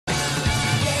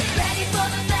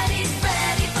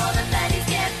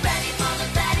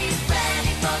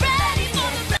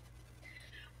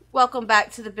welcome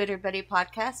back to the Bitter Betty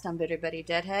podcast. I'm Bitter Betty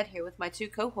Deadhead here with my two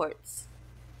cohorts.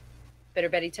 Bitter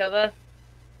Betty Tova.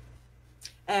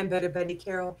 And Bitter Betty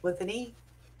Carol with an E.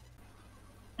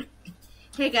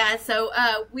 Hey guys, so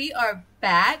we are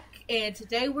back, and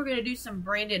today we're going to do some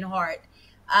Brandon Hart.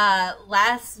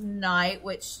 Last night,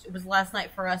 which was last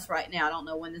night for us right now, I don't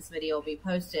know when this video will be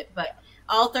posted, but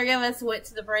all three of us went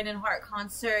to the Brandon Hart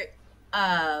concert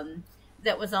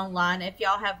that was online. If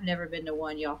y'all have never been to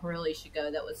one, y'all really should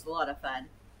go. That was a lot of fun.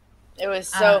 It was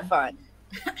so fun.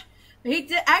 He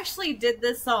actually did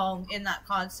this song in that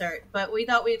concert, but we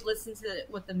thought we'd listen to it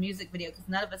with the music video because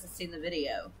none of us have seen the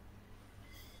video.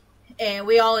 And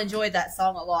we all enjoyed that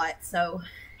song a lot, so,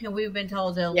 and we've been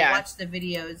told to watch the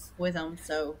videos with them,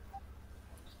 so,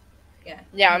 yeah.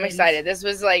 Yeah, I'm excited. This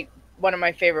was, like, one of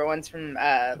my favorite ones from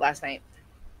last night.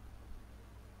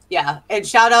 Yeah, and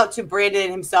shout out to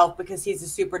Brandon himself because he's a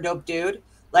super dope dude.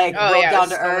 Like, real down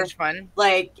to earth. Much fun.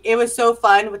 Like, it was so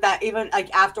fun with that. Even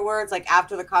like afterwards, like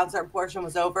after the concert portion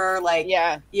was over, like,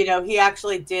 you know, he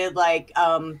actually did like,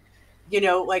 you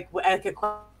know, like a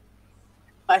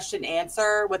question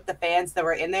answer with the fans that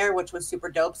were in there, which was super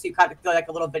dope. So you kind of feel like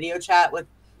a little video chat with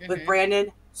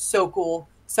Brandon. So cool,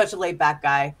 such a laid back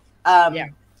guy.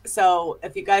 So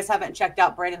if you guys haven't checked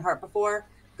out Brandon Hart before,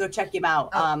 go check him out.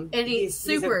 And he's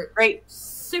super great,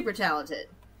 super talented.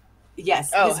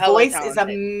 Yes, his voice is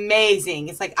amazing.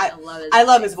 It's like I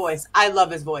love his voice. I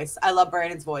love his voice. I love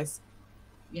Brandon's voice.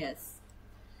 Yes,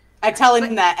 I tell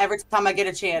him that every time I get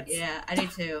a chance. Yeah, I do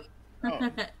too. Yeah.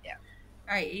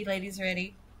 All right, you ladies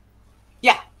ready?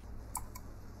 Yeah.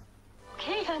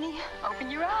 Okay, honey, open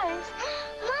your eyes.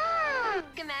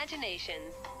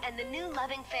 Imaginations and the new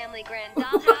loving family grand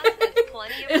dollhouse has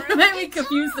plenty of room. It made me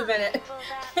confused a minute.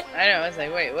 I know. I was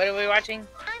like, wait, what are we watching?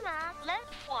 Hi, Mom.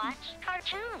 Let's watch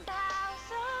cartoons.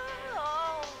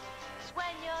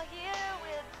 When you're here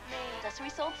with me.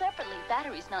 Accessories sold separately.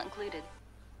 Batteries not included.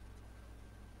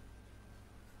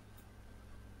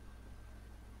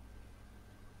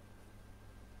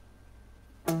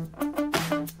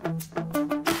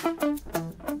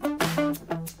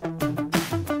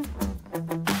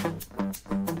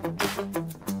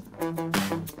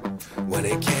 When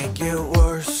it can't get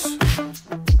worse,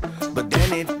 but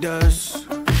then it does.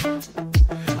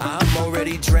 I'm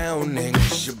already drowning.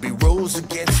 Should be rules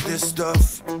against this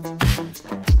stuff.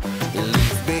 You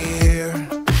leave me here,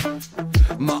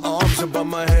 my arms above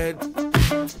my head,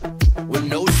 with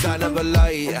no sign of a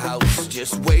lighthouse,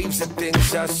 just waves of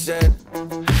things I said.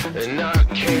 And I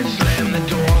can't slam the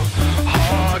door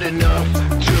hard enough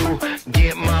to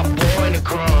get my point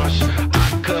across.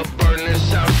 I could burn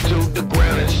this house to the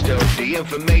ground and still the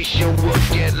information will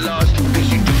get lost,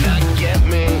 cause you do not get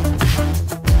me.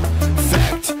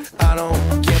 Fact, I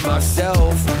don't get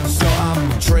myself, so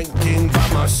I'm drinking by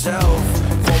myself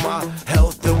for my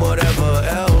health and whatever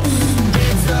else.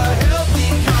 It's a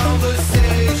healthy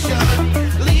conversation.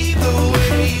 Leave the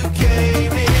way you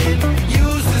came in.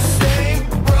 Use the same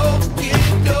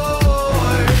broken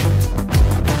door.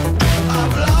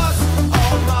 I've lost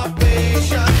all my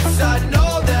patience. I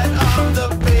know that I'm the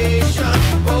patient,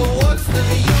 but what's the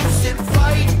use in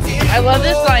fighting? I love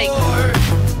this, like,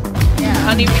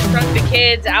 Honey, We Shrunk the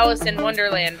Kids, Alice in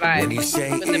Wonderland vibe with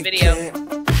the video.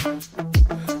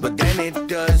 But then it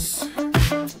does.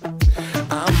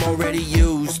 I'm already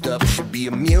used up, should be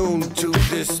immune to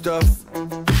this stuff.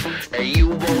 And you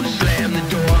won't slam the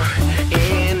door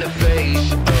in the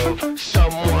face of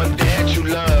someone that you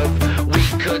love. We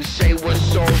could say we're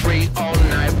sorry all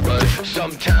night, but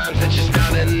sometimes it's just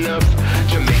not enough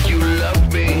to make you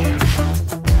love me.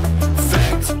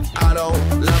 Fact, I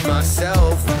don't love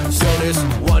myself, so this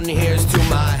one here's to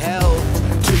my health,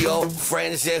 to your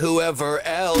friends and whoever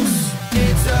else.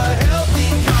 It's a healthy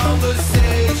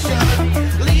conversation.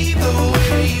 Leave the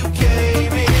way you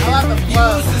came in. I love the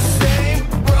flow. Use the same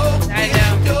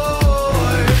broken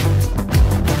door.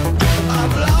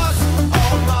 I've lost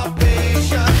all my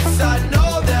patience. I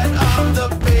know that I'm the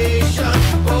patient,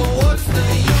 but what's the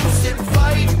use in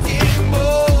fighting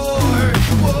more?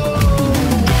 What's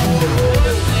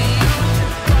the use in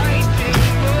fighting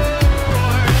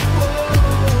more?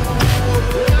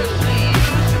 What's the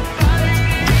use in fighting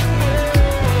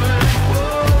more?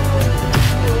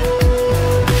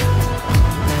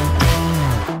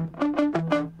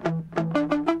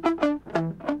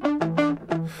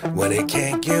 When it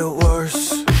can't get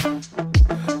worse,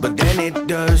 but then it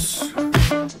does.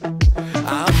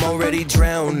 I'm already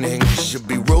drowning. Should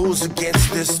be rules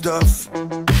against this stuff.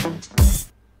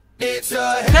 It's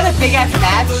a Is that a big ass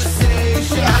match?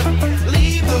 conversation.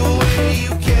 Leave the way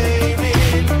you came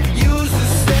in. Use the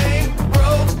same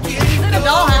broken It's in a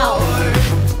dollhouse.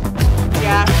 door.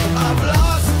 Yeah.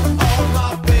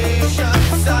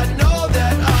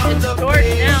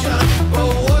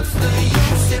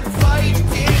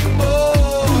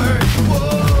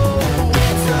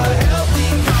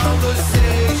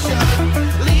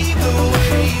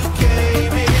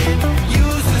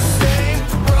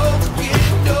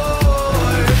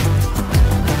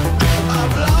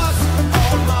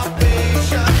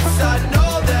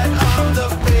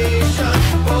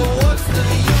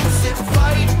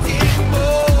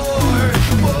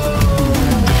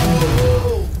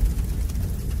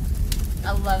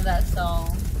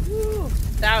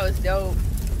 was dope.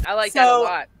 I like that a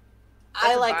lot.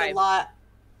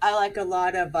 I like a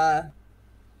lot of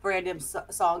Brandon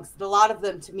songs. A lot of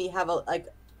them to me have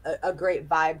a great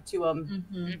vibe to them.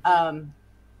 Mm-hmm.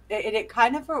 It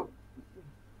kind of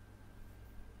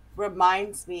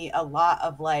reminds me a lot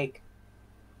of like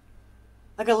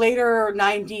a later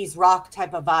 90s rock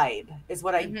type of vibe is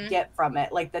what I get from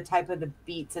it, like the type of the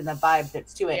beats and the vibe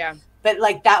that's to it. Yeah. But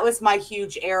like that was my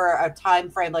huge era, a time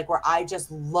frame like where I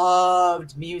just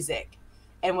loved music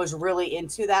and was really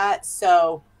into that.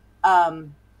 So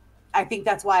I think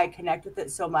that's why I connect with it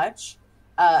so much.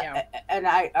 And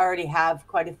I already have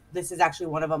this is actually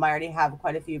one of them. I already have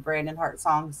quite a few Brandon Hart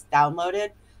songs downloaded,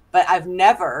 but I've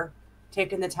never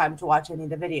taken the time to watch any of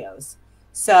the videos.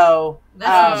 So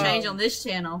that's gonna change on this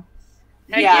channel.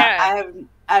 Yeah.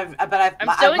 I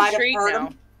might have heard now.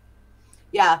 them.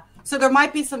 Yeah. So there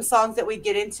might be some songs that we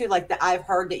get into like that I've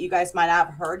heard that you guys might not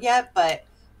have heard yet, but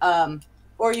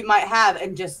or you might have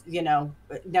and just,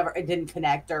 it didn't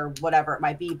connect or whatever it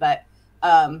might be. But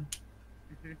I'm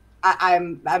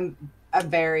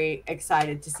very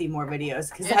excited to see more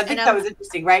videos because I think that was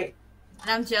interesting, right? And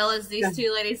I'm jealous. These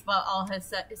two ladies bought all her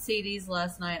CDs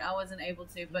last night. I wasn't able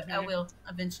to, but I will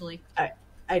eventually.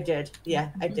 I did. Yeah,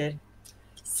 I did.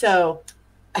 So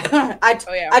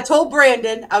I told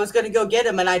Brandon I was going to go get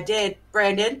him, and I did.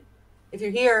 Brandon, if you're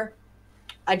here,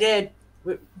 I did.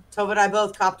 Tova and I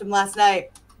both copped him last night.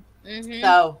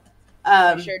 So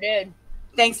sure did.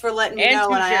 Thanks for letting me know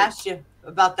when I asked you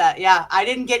about that. Yeah, I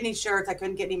didn't get any shirts. I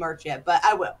couldn't get any merch yet, but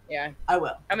I will. Yeah, I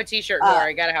will. I'm a t-shirt whore.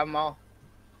 I gotta have them all.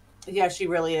 Yeah, she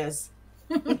really is.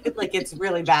 Like it's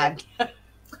really bad.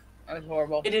 That's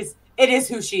horrible. It is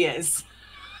who she is.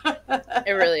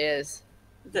 It really is.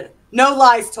 No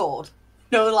lies told.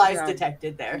 No lies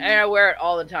detected there. And I wear it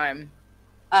all the time.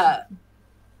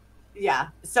 Yeah.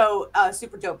 So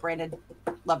super dope, Brandon.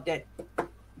 Loved it.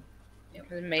 It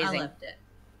was amazing. I loved it.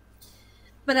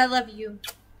 But I love you.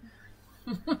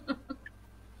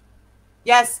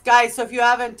 Yes, guys. So if you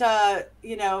haven't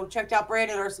checked out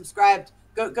Brandon or subscribed,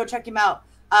 go check him out.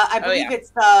 I believe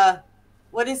it's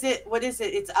what is it?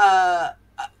 It's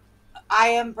I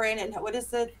am Brandon. What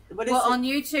is it? On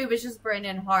YouTube it's just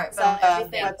Brandon Hart. But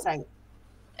on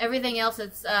everything else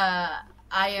it's I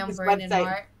am Brandon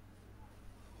Hart.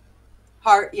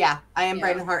 I am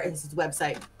Brandon Hart is his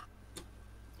website.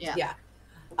 Yeah.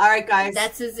 All right, guys.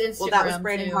 That's his Instagram. Well, that was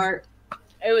Brandon Hart.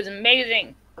 It was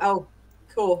amazing. Oh,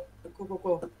 cool.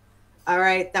 All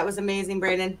right, that was amazing,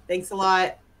 Brandon. Thanks a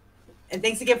lot. And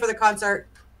thanks again for the concert.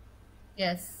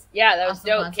 Yes. Yeah, that was awesome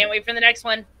dope. Concert. Can't wait for the next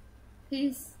one.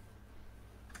 Peace.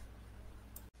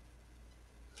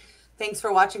 Thanks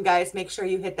for watching, guys. Make sure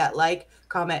you hit that like,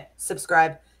 comment,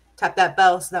 subscribe, tap that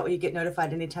bell so that way you get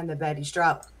notified anytime the baddies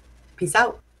drop. Peace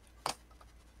out.